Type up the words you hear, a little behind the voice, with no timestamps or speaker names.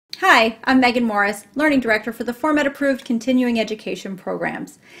Hi, I'm Megan Morris, Learning Director for the Format-Approved Continuing Education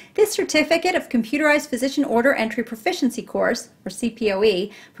Programs. This Certificate of Computerized Physician Order Entry Proficiency course, or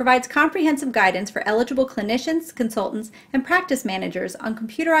CPOE, provides comprehensive guidance for eligible clinicians, consultants, and practice managers on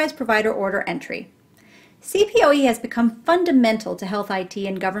computerized provider order entry. CPOE has become fundamental to health IT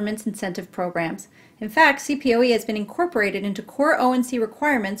and government's incentive programs. In fact, CPOE has been incorporated into core O&C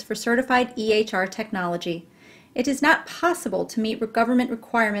requirements for certified EHR technology. It is not possible to meet government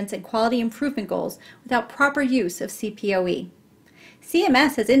requirements and quality improvement goals without proper use of CPOE.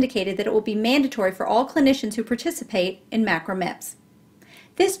 CMS has indicated that it will be mandatory for all clinicians who participate in macro MIPS.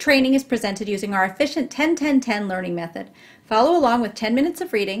 This training is presented using our efficient 10-10-10 learning method. Follow along with 10 minutes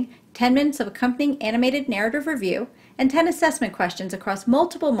of reading, 10 minutes of accompanying animated narrative review, and 10 assessment questions across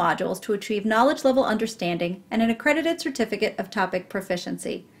multiple modules to achieve knowledge level understanding and an accredited certificate of topic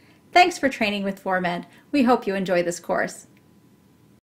proficiency. Thanks for training with ForMed. We hope you enjoy this course.